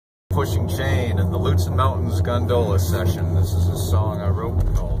Pushing Chain in the Lutsen Mountains Gondola session. This is a song I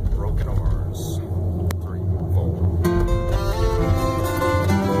wrote called Broken Oars. 3, 4.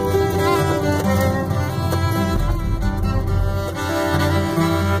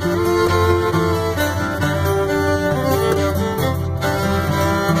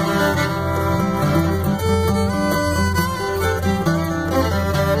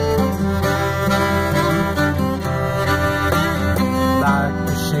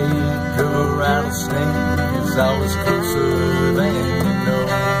 Rattlesnake is always closer than you know.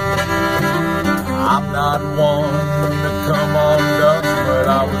 I'm not one to come undone, but I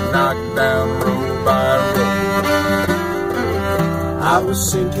was knocked down road by road. I was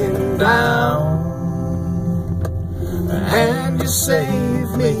sinking down, and you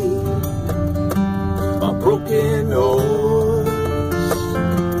saved me. My broken oars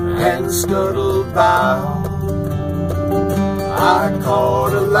and scuttled bow, I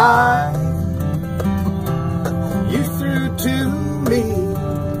caught a line you threw to me.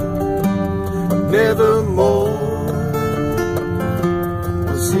 Nevermore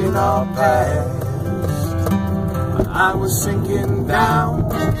was in our past. I was sinking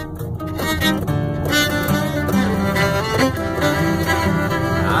down,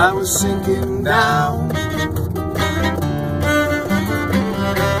 I was sinking down.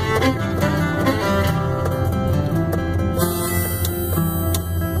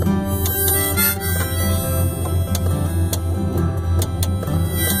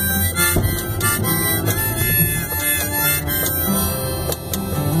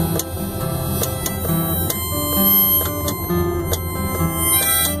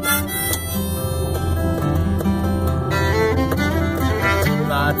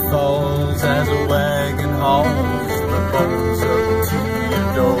 Falls as a wagon hauls the bones up to your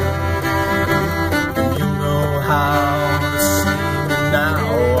door. And you know how to see me now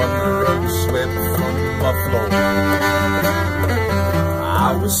on the road swept from my floor. I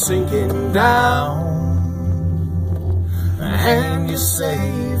was sinking down, and you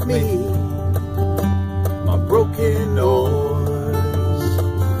saved me. My broken oars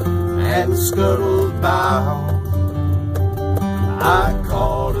and scuttled bow, I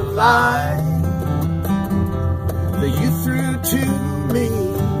caught a line that you threw to me,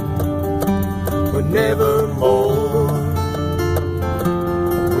 but nevermore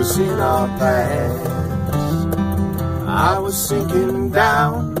was in our past. I was sinking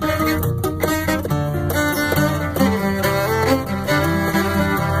down,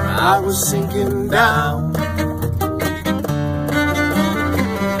 I was sinking down.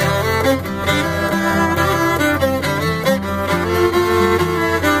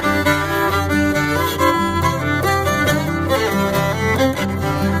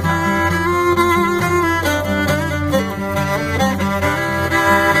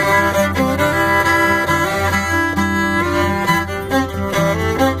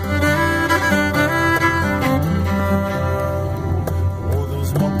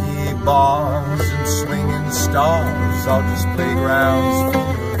 Bars and swinging stars, all just playgrounds for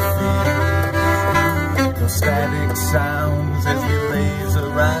your feet. No static sounds as we laze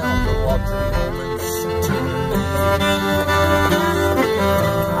around the water moments eternity.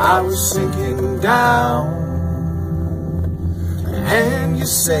 I was sinking down, and you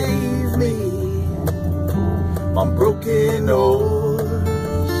saved me. My broken oars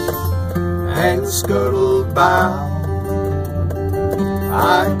and scuttled bow,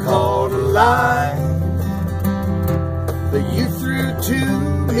 I caught a line that you threw to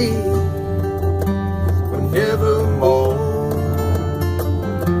me, but nevermore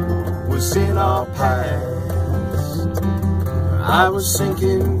was in our past. I was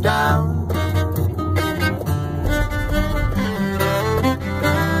sinking down,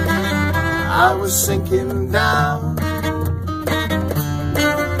 I was sinking down.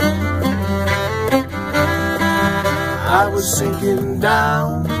 I was sinking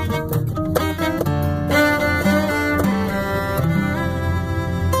down.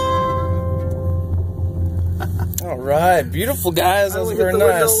 All right, beautiful guys. That was very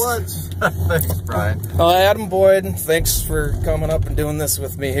nice. Thanks, Brian. Adam Boyd, thanks for coming up and doing this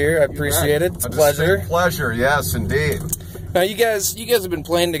with me here. I appreciate it. It's a pleasure. Pleasure, yes, indeed. Now, you guys have been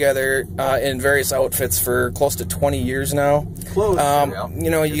playing together in various outfits for close to 20 years now. Close. You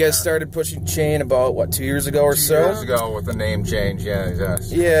know, you guys started Pushing Chain about, what, 2 years ago or so? 2 years ago with the name change,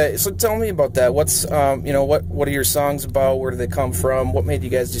 yes. Yeah, so tell me about that. What's, you know, what are your songs about? Where do they come from? What made you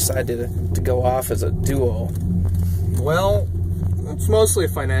guys decide to go off as a duo? Well, it's mostly a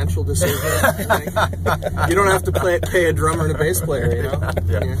financial decision, I think. You don't have to pay a drummer and a bass player, you know?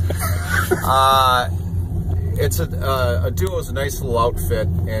 Yeah. it's a duo is a nice little outfit,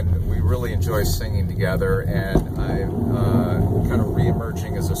 and we really enjoy singing together. And I'm kind of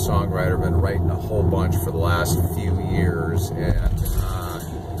re-emerging as a songwriter. I've been writing a whole bunch for the last few years, and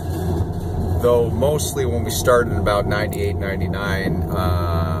though mostly when we started in about 98, 99,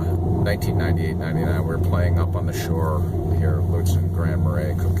 1998, 99, we were playing up on the shore here, Lutsen, Grand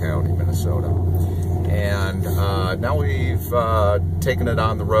Marais, Cook County, Minnesota. And now we've taken it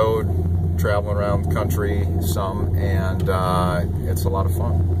on the road, traveling around the country some, and it's a lot of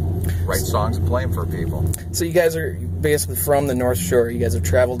fun. Write songs and play them for people. So you guys are basically from the North Shore. You guys have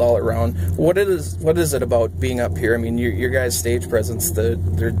traveled all around. What is it about being up here? I mean, your guys' stage presence, the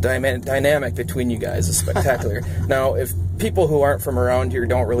dynamic between you guys is spectacular. Now, if people who aren't from around here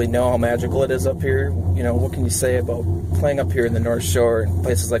don't really know how magical it is up here, you know, what can you say about playing up here in the North Shore and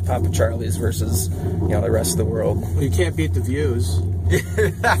places like Papa Charlie's versus, you know, the rest of the world? Well, you can't beat the views.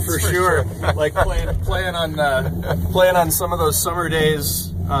 for sure. Like playing on some of those summer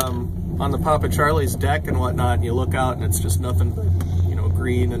days on the Papa Charlie's deck and whatnot, and you look out and it's just nothing but, you know,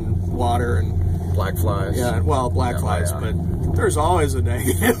 green and water and black flies. Yeah, well, black flies, but there's always a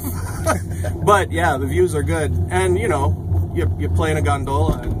negative. But yeah, the views are good, and you know, you play in a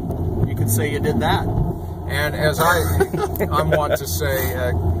gondola, and you could say you did that. And as I'm wont to say,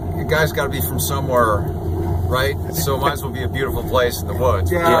 you guys got to be from somewhere, right? So it might as well be a beautiful place in the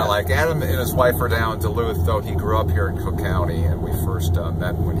woods. Yeah. Like Adam and his wife are down in Duluth, though he grew up here in Cook County, and we first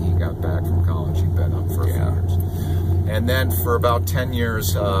met when he got back from college. He'd been up for a few years. And then for about 10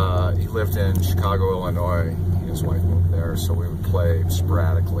 years, he lived in Chicago, Illinois. He and his wife moved there, so we would play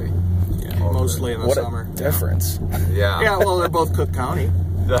sporadically. Mostly in the summer. What a difference. Yeah. Yeah, well, they're both Cook County.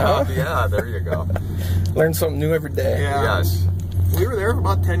 Yeah, there you go. Learn something new every day. Yeah. Yes. We were there for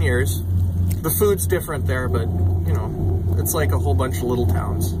about 10 years. The food's different there, but, you know, it's like a whole bunch of little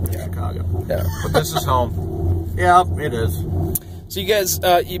towns in Chicago. Yeah. But this is home. Yeah, it is. So you guys,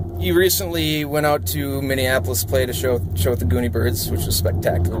 you recently went out to Minneapolis, played a show with the Goonie Birds, which was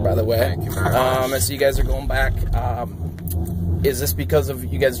spectacular, by the way. Thank you very much. And so you guys are going back. Is this because of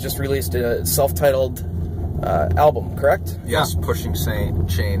you guys just released a self-titled album, correct? Yes, Pushing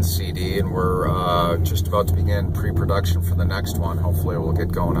Chain CD, and we're just about to begin pre-production for the next one. Hopefully we'll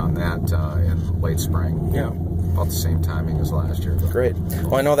get going on that in late spring. Yeah. About the same timing as last year. Great.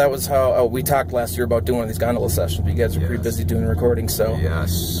 Well, I know that was how we talked last year about doing one of these gondola sessions. You guys are pretty busy doing recording, so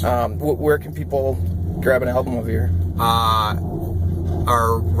yes. Where can people grab an album of yours?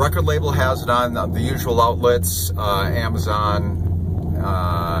 Our record label has it on the usual outlets, Amazon,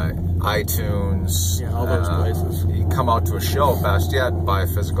 iTunes. Yeah, all those places. You come out to a show, best yet, and buy a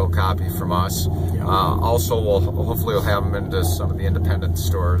physical copy from us. Yeah. Also, hopefully we'll have them into some of the independent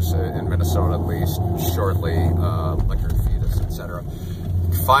stores in Minnesota at least shortly, Liquor Fetus, etc.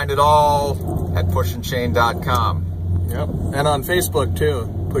 Find it all at pushandchain.com. Yep, and on Facebook too.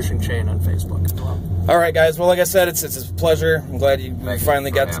 Pushing Chain on Facebook as well. All right, guys. Well, like I said, it's a pleasure. I'm glad you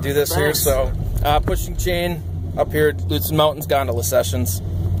finally got to do this here. So, Pushing Chain up here at Lutsen Mountains Gondola Sessions.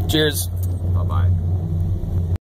 Cheers.